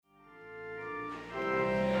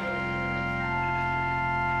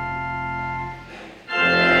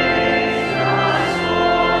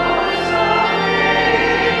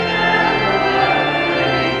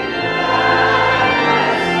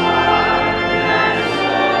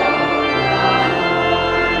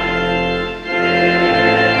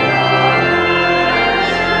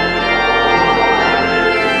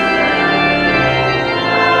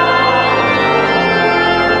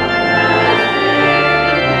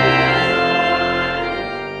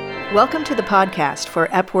Welcome to the podcast for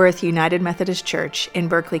Epworth United Methodist Church in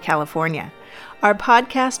Berkeley, California. Our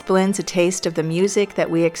podcast blends a taste of the music that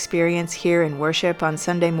we experience here in worship on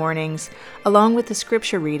Sunday mornings, along with the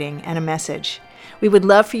scripture reading and a message. We would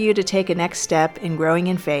love for you to take a next step in growing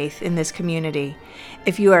in faith in this community.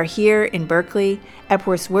 If you are here in Berkeley,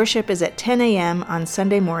 Epworth's worship is at 10 a.m. on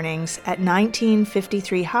Sunday mornings at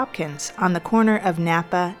 1953 Hopkins on the corner of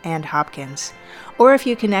Napa and Hopkins. Or if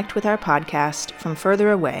you connect with our podcast from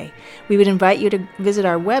further away, we would invite you to visit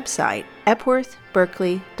our website,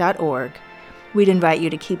 epworthberkeley.org. We'd invite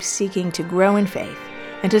you to keep seeking to grow in faith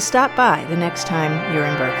and to stop by the next time you're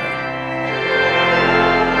in Berkeley.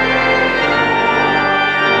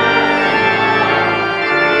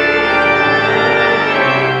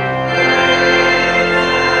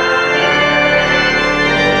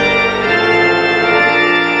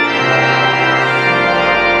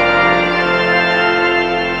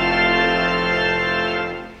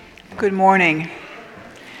 Good morning.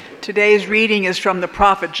 Today's reading is from the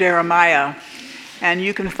prophet Jeremiah, and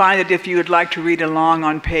you can find it if you would like to read along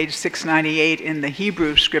on page 698 in the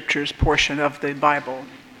Hebrew Scriptures portion of the Bible.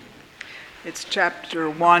 It's chapter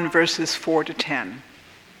 1, verses 4 to 10.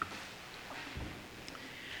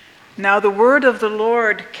 Now the word of the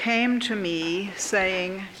Lord came to me,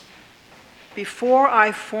 saying, "Before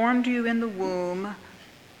I formed you in the womb,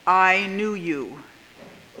 I knew you.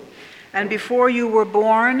 And before you were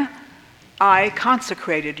born, I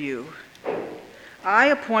consecrated you. I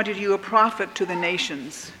appointed you a prophet to the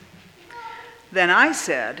nations." Then I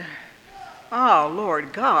said,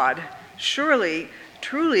 Lord God, truly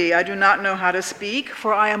I do not know how to speak,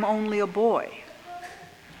 for I am only a boy."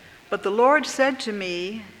 But the Lord said to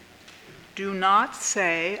me, "Do not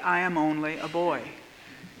say I am only a boy.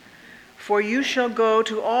 For you shall go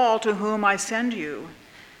to all to whom I send you,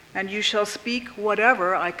 and you shall speak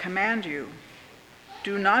whatever I command you.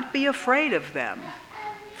 Do not be afraid of them,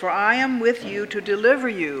 for I am with you to deliver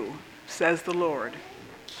you, says the Lord."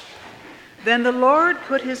 Then the Lord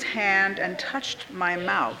put his hand and touched my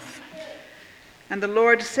mouth. And the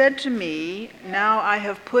Lord said to me, "Now I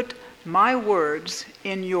have put my words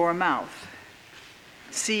in your mouth.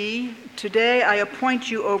 See, today I appoint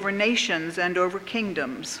you over nations and over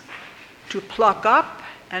kingdoms, to pluck up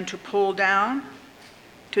and to pull down,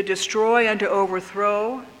 to destroy and to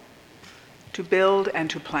overthrow, to build and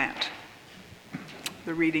to plant."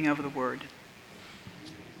 The reading of the word.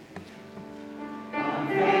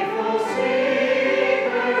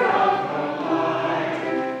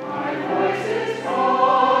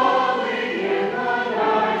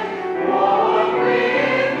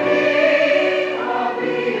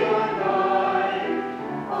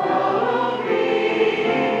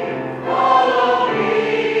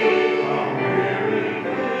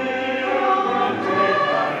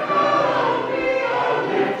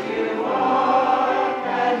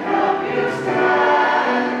 You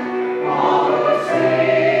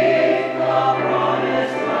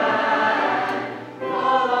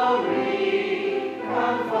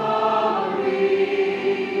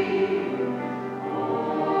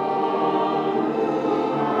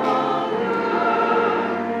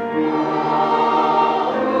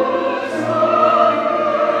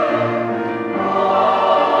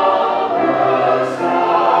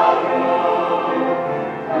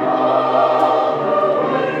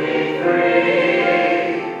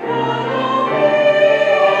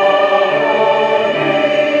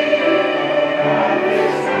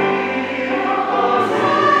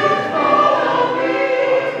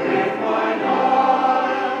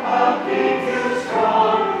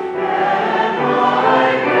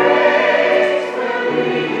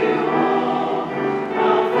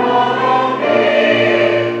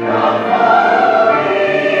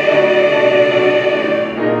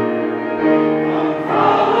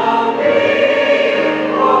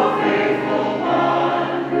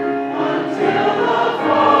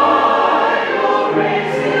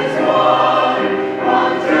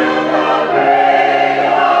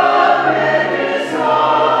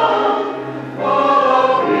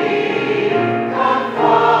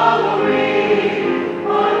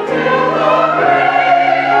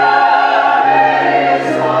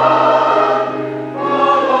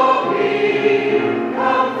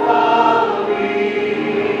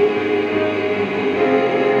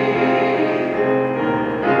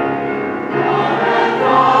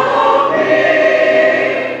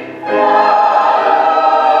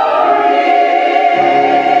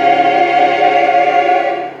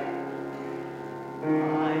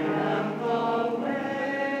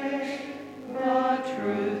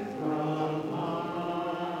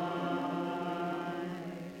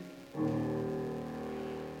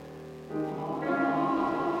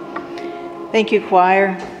Thank you,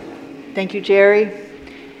 choir. Thank you, Jerry.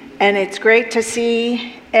 And it's great to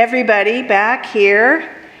see everybody back here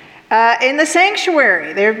in the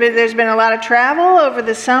sanctuary. There's been a lot of travel over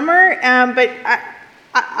the summer, but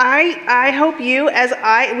I hope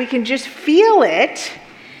we can just feel it.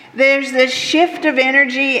 There's this shift of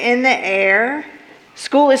energy in the air.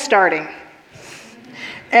 School is starting.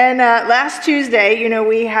 And last Tuesday,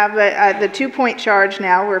 we have the 2-point charge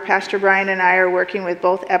now, where Pastor Brian and I are working with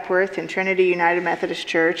both Epworth and Trinity United Methodist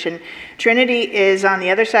Church. And Trinity is on the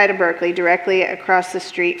other side of Berkeley, directly across the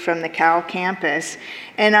street from the Cal campus.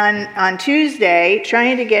 And on Tuesday,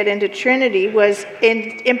 trying to get into Trinity was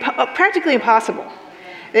practically impossible.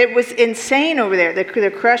 It was insane over there, the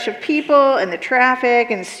crush of people and the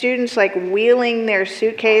traffic and students wheeling their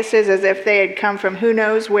suitcases as if they had come from who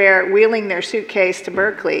knows where, wheeling their suitcase to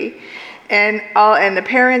Berkeley. And the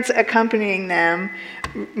parents accompanying them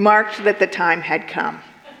marked that the time had come.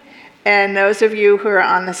 And those of you who are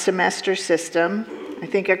on the semester system, I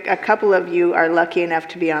think a couple of you are lucky enough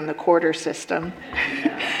to be on the quarter system,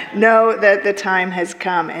 know that the time has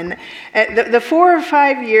come. And the 4 or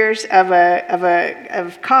 5 years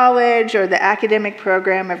of college or the academic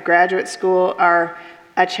program of graduate school are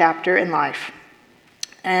a chapter in life.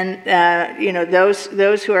 And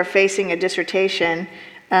those who are facing a dissertation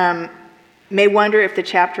may wonder if the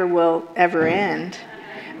chapter will ever end.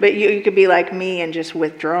 But you could be like me and just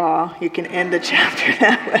withdraw. You can end the chapter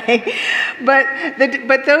that way.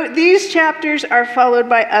 But these chapters are followed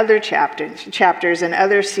by other chapters and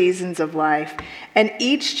other seasons of life. And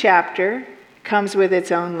each chapter comes with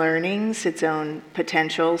its own learnings, its own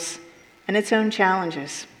potentials, and its own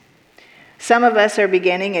challenges. Some of us are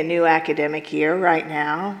beginning a new academic year right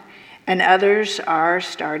now, and others are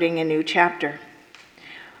starting a new chapter.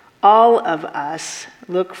 All of us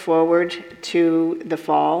look forward to the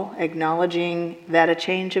fall, acknowledging that a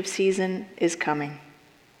change of season is coming.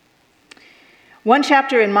 One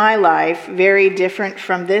chapter in my life, very different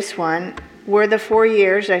from this one, were the 4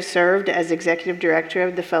 years I served as executive director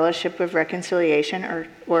of the Fellowship of Reconciliation,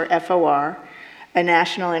 or FOR, a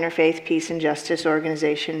national interfaith peace and justice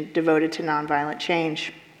organization devoted to nonviolent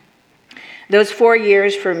change. Those 4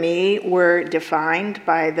 years for me were defined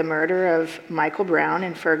by the murder of Michael Brown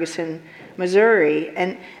in Ferguson, Missouri,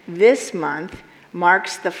 and this month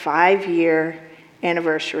marks the 5-year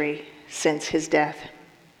anniversary since his death.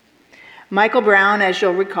 Michael Brown, as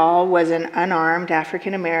you'll recall, was an unarmed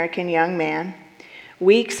African-American young man,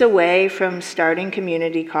 weeks away from starting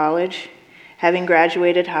community college, having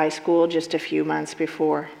graduated high school just a few months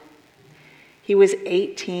before. He was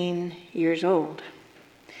 18 years old.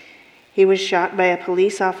 He was shot by a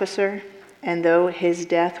police officer, and though his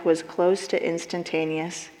death was close to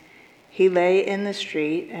instantaneous, he lay in the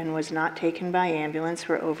street and was not taken by ambulance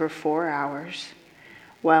for over 4 hours,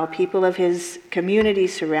 while people of his community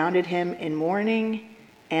surrounded him in mourning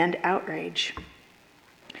and outrage.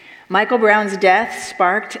 Michael Brown's death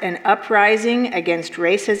sparked an uprising against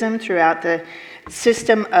racism throughout the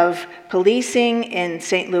system of policing in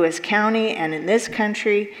St. Louis County and in this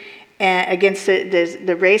country, against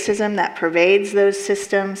the racism that pervades those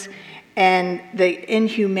systems and the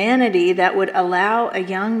inhumanity that would allow a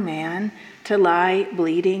young man to lie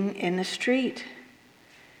bleeding in the street.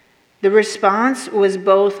 The response was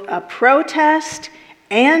both a protest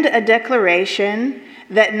and a declaration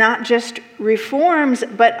that not just reforms,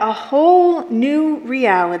 but a whole new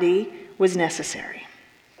reality was necessary.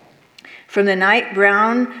 From the night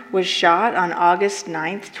Brown was shot on August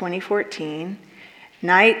 9th, 2014,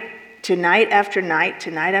 night after night,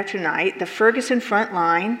 the Ferguson Front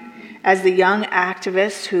Line, as the young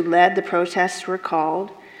activists who led the protests were called,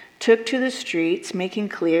 took to the streets, making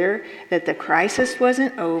clear that the crisis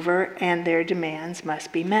wasn't over and their demands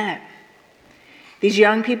must be met. These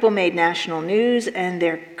young people made national news, and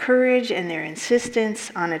their courage and their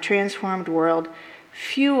insistence on a transformed world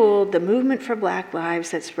fueled the movement for Black lives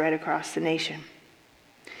that spread across the nation.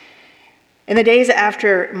 In the days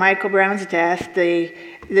after Michael Brown's death,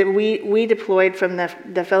 we deployed from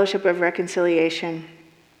the Fellowship of Reconciliation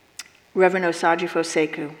Reverend Osajifo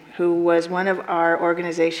Seku, who was one of our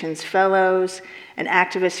organization's fellows, an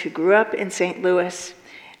activist who grew up in St. Louis,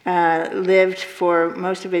 lived for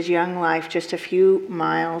most of his young life just a few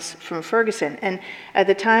miles from Ferguson. And at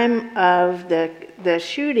the time of the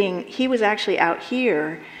shooting, he was actually out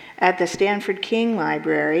here at the Stanford King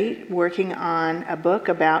Library working on a book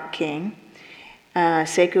about King.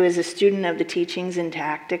 Seku is a student of the teachings and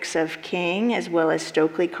tactics of King, as well as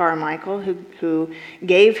Stokely Carmichael, who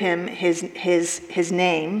gave him his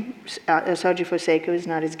name. Osajifo Seku is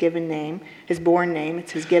not his given name, his born name,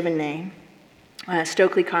 it's his given name.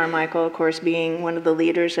 Stokely Carmichael, of course, being one of the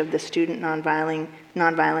leaders of the Student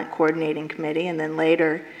Nonviolent Coordinating Committee, and then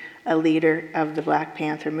later a leader of the Black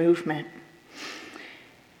Panther movement.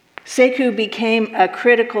 Sekou became a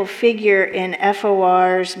critical figure in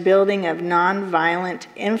FOR's building of nonviolent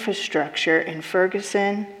infrastructure in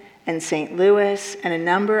Ferguson and St. Louis and a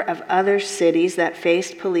number of other cities that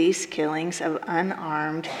faced police killings of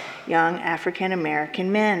unarmed young African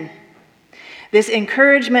American men. This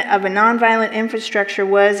encouragement of a nonviolent infrastructure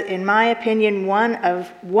was, in my opinion, one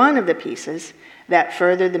of the pieces that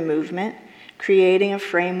furthered the movement, creating a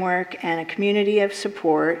framework and a community of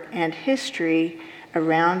support and history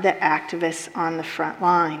around the activists on the front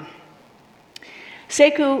line.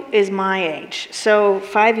 Sekou is my age, so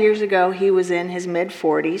 5 years ago he was in his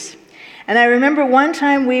mid-40s. And I remember one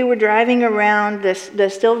time we were driving around the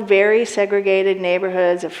still very segregated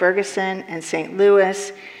neighborhoods of Ferguson and St.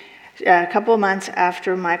 Louis a couple of months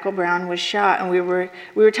after Michael Brown was shot, and we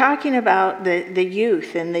were talking about the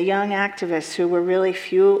youth and the young activists who were really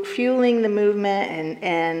fueling the movement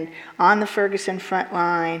and on the Ferguson front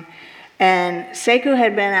line. And Sekou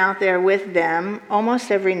had been out there with them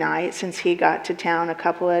almost every night since he got to town a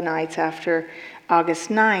couple of nights after August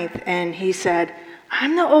 9th. And he said,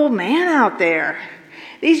 "I'm the old man out there.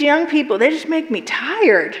 These young people, they just make me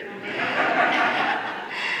tired."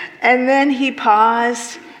 And then he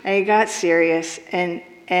paused and he got serious and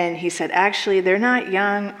he said, "Actually, they're not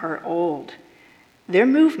young or old. They're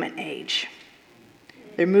movement age.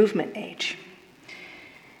 They're movement age."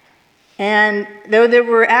 And though there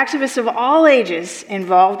were activists of all ages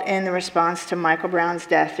involved in the response to Michael Brown's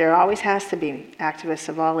death, there always has to be activists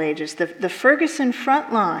of all ages. The Ferguson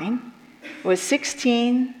front line was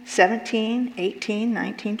 16, 17, 18,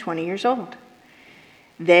 19, 20 years old.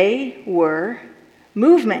 They were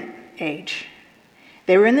movement age.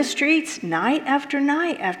 They were in the streets night after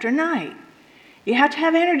night after night. You have to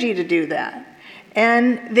have energy to do that.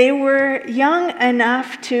 And they were young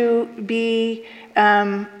enough to be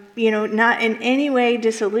not in any way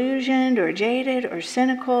disillusioned or jaded or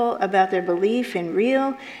cynical about their belief in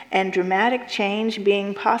real and dramatic change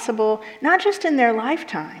being possible, not just in their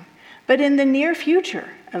lifetime, but in the near future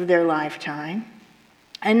of their lifetime,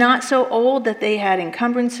 and not so old that they had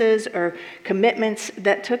encumbrances or commitments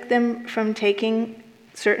that took them from taking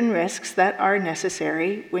certain risks that are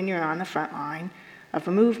necessary when you're on the front line of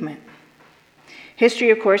a movement.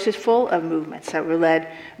 History, of course, is full of movements that were led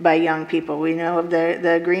by young people. We know of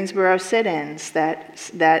the Greensboro sit-ins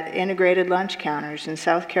that integrated lunch counters in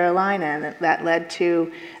South Carolina that led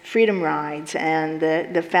to freedom rides and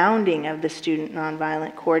the founding of the Student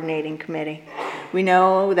Nonviolent Coordinating Committee. We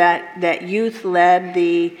know that youth led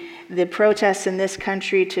the protests in this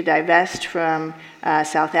country to divest from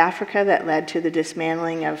South Africa that led to the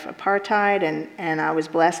dismantling of apartheid, and I was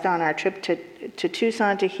blessed on our trip to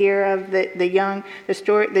Tucson to hear of the young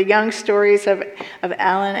stories of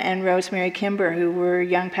Alan and Rosemary Kimber, who were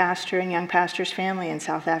young pastor and young pastor's family in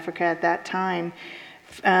South Africa at that time,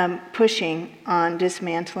 pushing on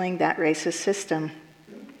dismantling that racist system.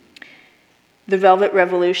 The Velvet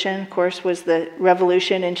Revolution, of course, was the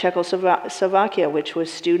revolution in Czechoslovakia, which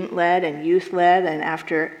was student-led and youth-led, and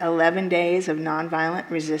after 11 days of nonviolent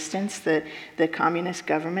resistance, the communist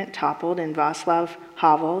government toppled, and Václav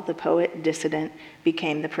Havel, the poet dissident,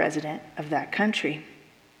 became the president of that country.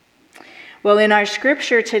 Well, in our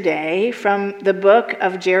scripture today, from the book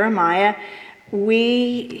of Jeremiah,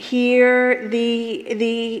 we hear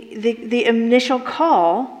the initial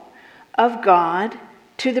call of God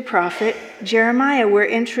to the prophet Jeremiah. We're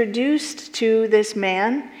introduced to this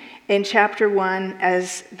man in chapter 1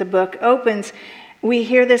 as the book opens. We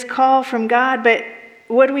hear this call from God, but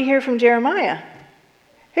what do we hear from Jeremiah?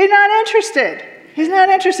 He's not interested. He's not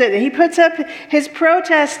interested. He puts up his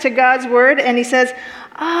protest to God's word and he says,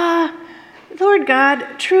 Lord God,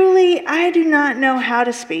 truly I do not know how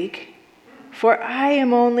to speak, for I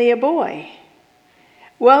am only a boy.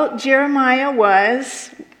 Well, Jeremiah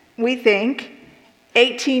was, we think,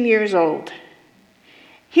 18 years old.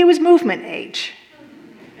 He was movement age.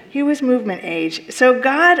 He was movement age. So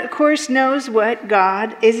God, of course, knows what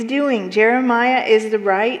God is doing. Jeremiah is the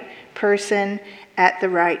right person at the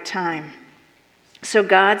right time. So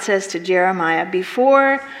God says to Jeremiah,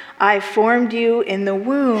 "Before I formed you in the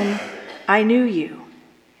womb, I knew you.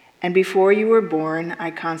 And before you were born,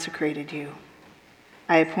 I consecrated you.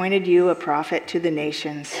 I appointed you a prophet to the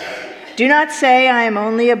nations. Do not say, I am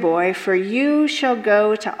only a boy, for you shall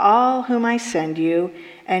go to all whom I send you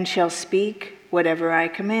and shall speak whatever I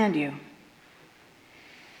command you."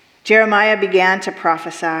 Jeremiah began to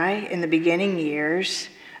prophesy in the beginning years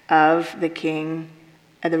of the king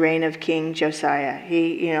the reign of King Josiah.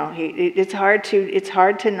 It's hard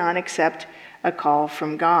to not accept a call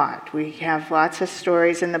from God. We have lots of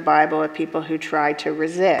stories in the Bible of people who tried to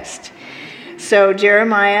resist. So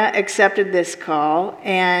Jeremiah accepted this call,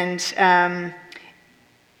 and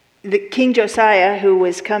the King Josiah, who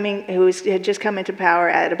had just come into power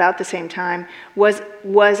at about the same time, was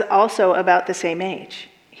also about the same age.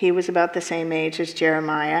 He was about the same age as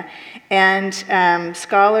Jeremiah, and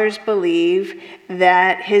scholars believe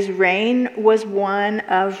that his reign was one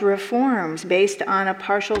of reforms based on a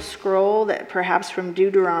partial scroll that perhaps from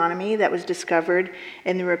Deuteronomy that was discovered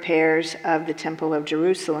in the repairs of the Temple of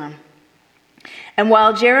Jerusalem. And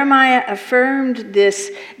while Jeremiah affirmed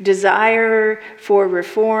this desire for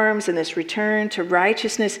reforms and this return to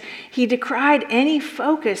righteousness, he decried any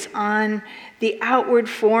focus on the outward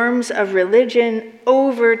forms of religion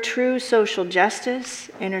over true social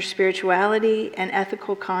justice, inner spirituality, and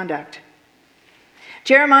ethical conduct.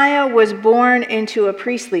 Jeremiah was born into a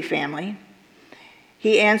priestly family.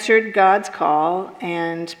 He answered God's call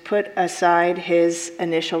and put aside his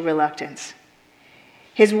initial reluctance.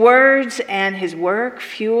 His words and his work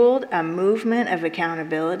fueled a movement of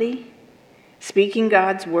accountability, speaking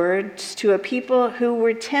God's words to a people who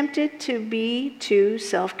were tempted to be too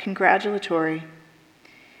self-congratulatory.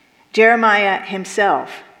 Jeremiah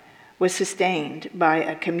himself was sustained by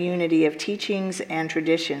a community of teachings and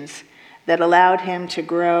traditions that allowed him to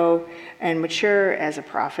grow and mature as a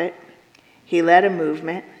prophet. He led a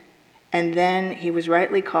movement, and then he was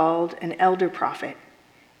rightly called an elder prophet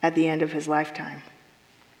at the end of his lifetime.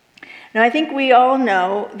 Now, I think we all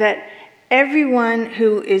know that everyone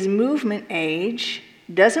who is movement age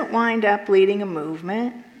doesn't wind up leading a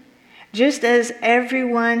movement, just as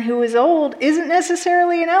everyone who is old isn't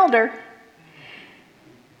necessarily an elder.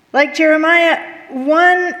 Like Jeremiah,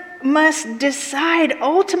 one must decide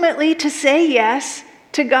ultimately to say yes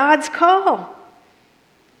to God's call.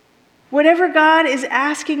 Whatever God is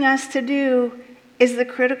asking us to do is the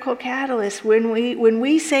critical catalyst. When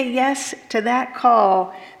we say yes to that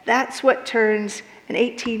call, that's what turns an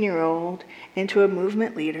 18-year-old into a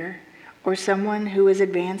movement leader, or someone who is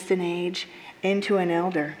advanced in age into an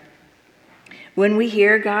elder. When we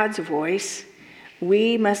hear God's voice,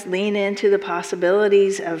 we must lean into the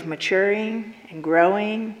possibilities of maturing and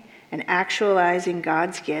growing and actualizing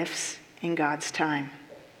God's gifts in God's time.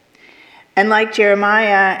 And like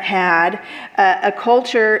Jeremiah had, a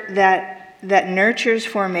culture that nurtures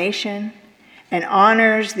formation and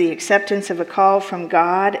honors the acceptance of a call from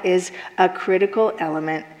God is a critical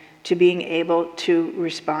element to being able to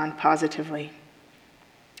respond positively.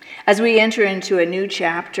 As we enter into a new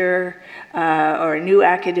chapter or a new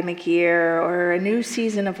academic year or a new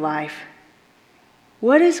season of life,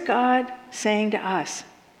 what is God saying to us?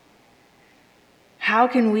 How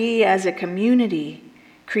can we as a community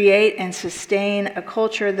create and sustain a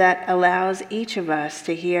culture that allows each of us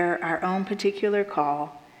to hear our own particular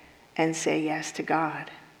call and say yes to God?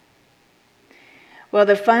 Well,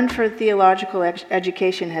 the Fund for Theological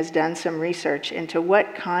Education has done some research into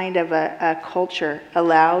what kind of a culture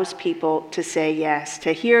allows people to say yes,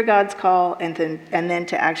 to hear God's call and then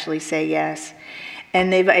to actually say yes.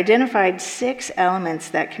 And they've identified 6 elements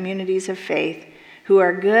that communities of faith who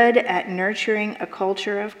are good at nurturing a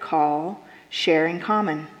culture of call share in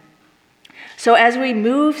common. So as we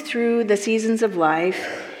move through the seasons of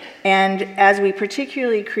life, and as we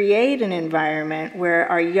particularly create an environment where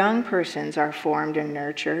our young persons are formed and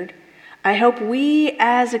nurtured, I hope we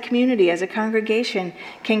as a community, as a congregation,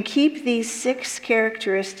 can keep these 6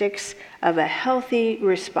 characteristics of a healthy,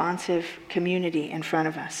 responsive community in front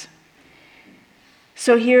of us.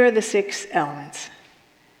 So here are the 6 elements.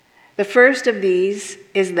 The first of these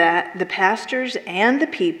is that the pastors and the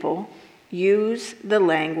people use the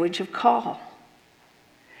language of call.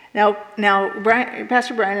 Now,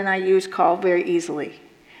 Pastor Brian and I use call very easily.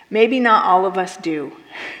 Maybe not all of us do,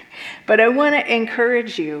 but I want to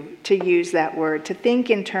encourage you to use that word, to think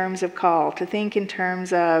in terms of call, to think in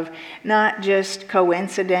terms of not just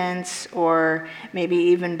coincidence or maybe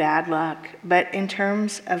even bad luck, but in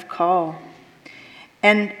terms of call.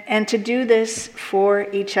 And to do this for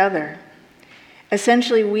each other.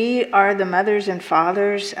 Essentially, we are the mothers and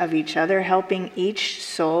fathers of each other, helping each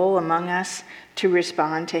soul among us to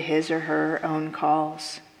respond to his or her own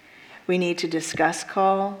calls. We need to discuss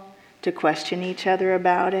call, to question each other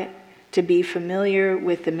about it, to be familiar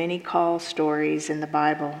with the many call stories in the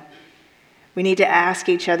Bible. We need to ask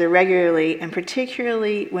each other regularly, and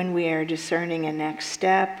particularly when we are discerning a next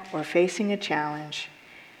step or facing a challenge,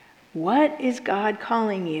 what is God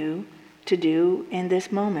calling you to do in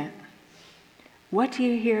this moment? What do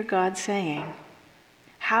you hear God saying?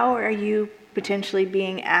 How are you potentially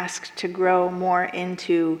being asked to grow more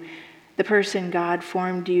into the person God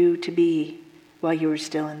formed you to be while you were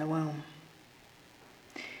still in the womb.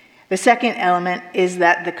 The second element is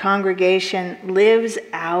that the congregation lives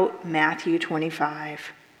out Matthew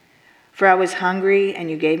 25. For I was hungry, and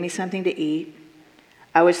you gave me something to eat.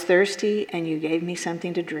 I was thirsty, and you gave me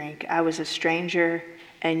something to drink. I was a stranger,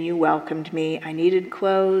 and you welcomed me. I needed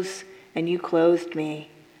clothes, and you clothed me.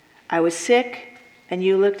 I was sick, and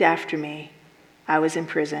you looked after me. I was in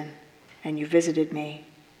prison, and you visited me.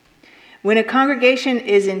 When a congregation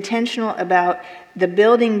is intentional about the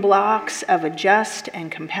building blocks of a just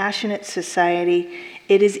and compassionate society,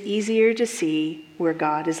 it is easier to see where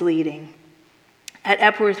God is leading. At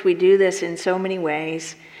Epworth, we do this in so many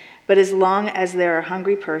ways, but as long as there are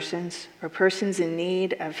hungry persons or persons in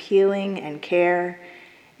need of healing and care,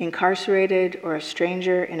 incarcerated or a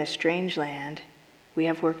stranger in a strange land, we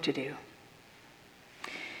have work to do.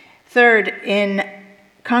 Third, in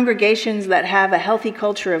congregations that have a healthy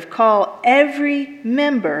culture of call, every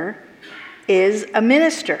member is a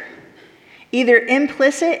minister, either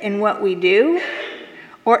implicit in what we do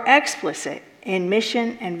or explicit in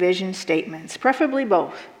mission and vision statements, preferably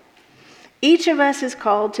both. Each of us is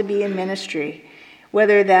called to be in ministry,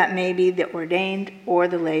 whether that may be the ordained or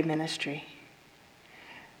the lay ministry.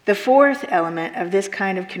 The fourth element of this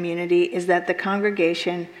kind of community is that the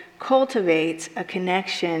congregation cultivates a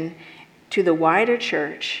connection to the wider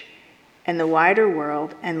church and the wider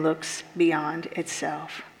world and looks beyond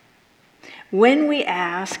itself. When we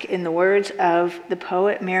ask, in the words of the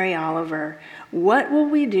poet Mary Oliver, what will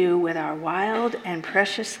we do with our wild and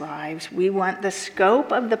precious lives, we want the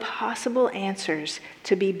scope of the possible answers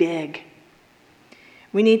to be big.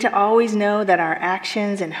 We need to always know that our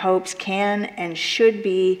actions and hopes can and should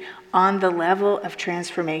be on the level of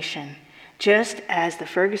transformation, just as the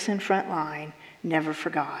Ferguson front line never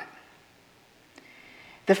forgot.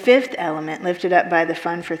 The fifth element lifted up by the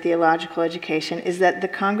Fund for Theological Education is that the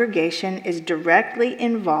congregation is directly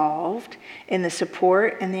involved in the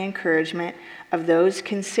support and the encouragement of those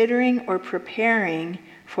considering or preparing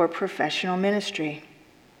for professional ministry.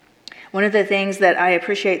 One of the things that I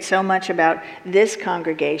appreciate so much about this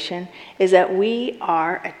congregation is that we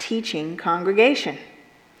are a teaching congregation.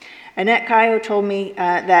 Annette Caio told me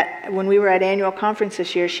that when we were at annual conference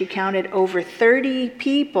this year, she counted over 30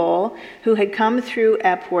 people who had come through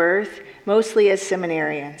Epworth, mostly as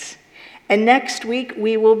seminarians. And next week,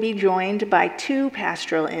 we will be joined by 2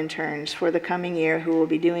 pastoral interns for the coming year who will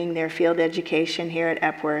be doing their field education here at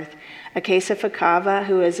Epworth. Akesa Fakava,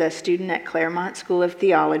 who is a student at Claremont School of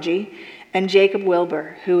Theology, and Jacob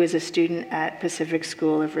Wilbur, who is a student at Pacific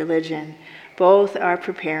School of Religion. Both are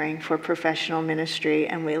preparing for professional ministry,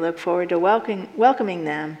 and we look forward to welcoming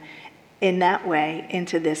them in that way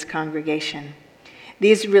into this congregation.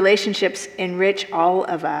 These relationships enrich all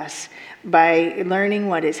of us by learning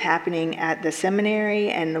what is happening at the seminary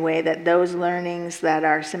and the way that those learnings that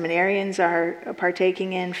our seminarians are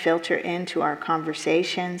partaking in filter into our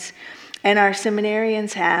conversations. And our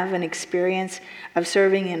seminarians have an experience of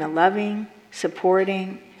serving in a loving,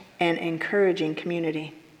 supporting, and encouraging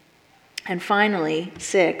community. And finally,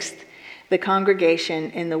 sixth, the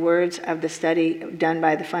congregation, in the words of the study done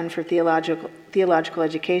by the Fund for Theological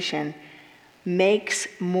Education, makes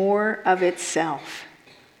more of itself.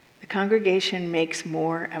 The congregation makes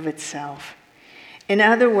more of itself. In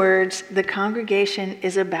other words, the congregation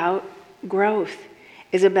is about growth,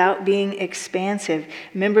 is about being expansive.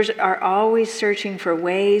 Members are always searching for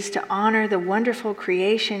ways to honor the wonderful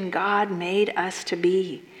creation God made us to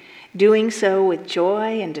be, doing so with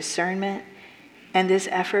joy and discernment, and this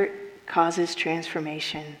effort causes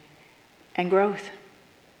transformation and growth.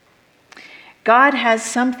 God has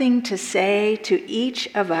something to say to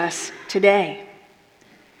each of us today.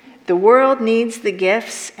 The world needs the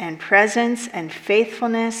gifts and presence and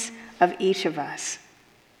faithfulness of each of us.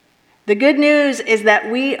 The good news is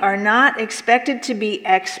that we are not expected to be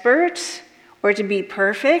experts or to be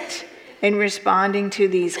perfect in responding to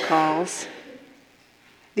these calls.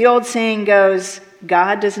 The old saying goes,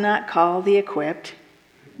 God does not call the equipped,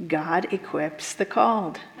 God equips the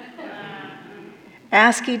called.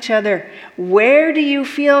 Ask each other, where do you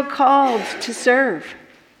feel called to serve?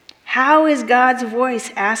 How is God's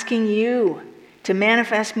voice asking you to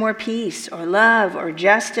manifest more peace or love or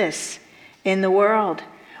justice in the world?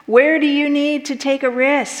 Where do you need to take a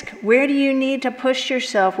risk? Where do you need to push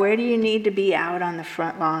yourself? Where do you need to be out on the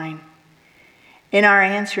front line? In our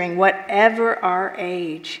answering, whatever our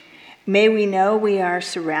age, may we know we are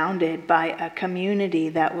surrounded by a community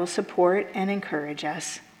that will support and encourage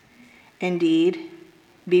us. Indeed,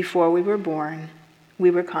 before we were born,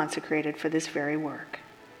 we were consecrated for this very work.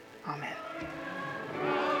 Amen.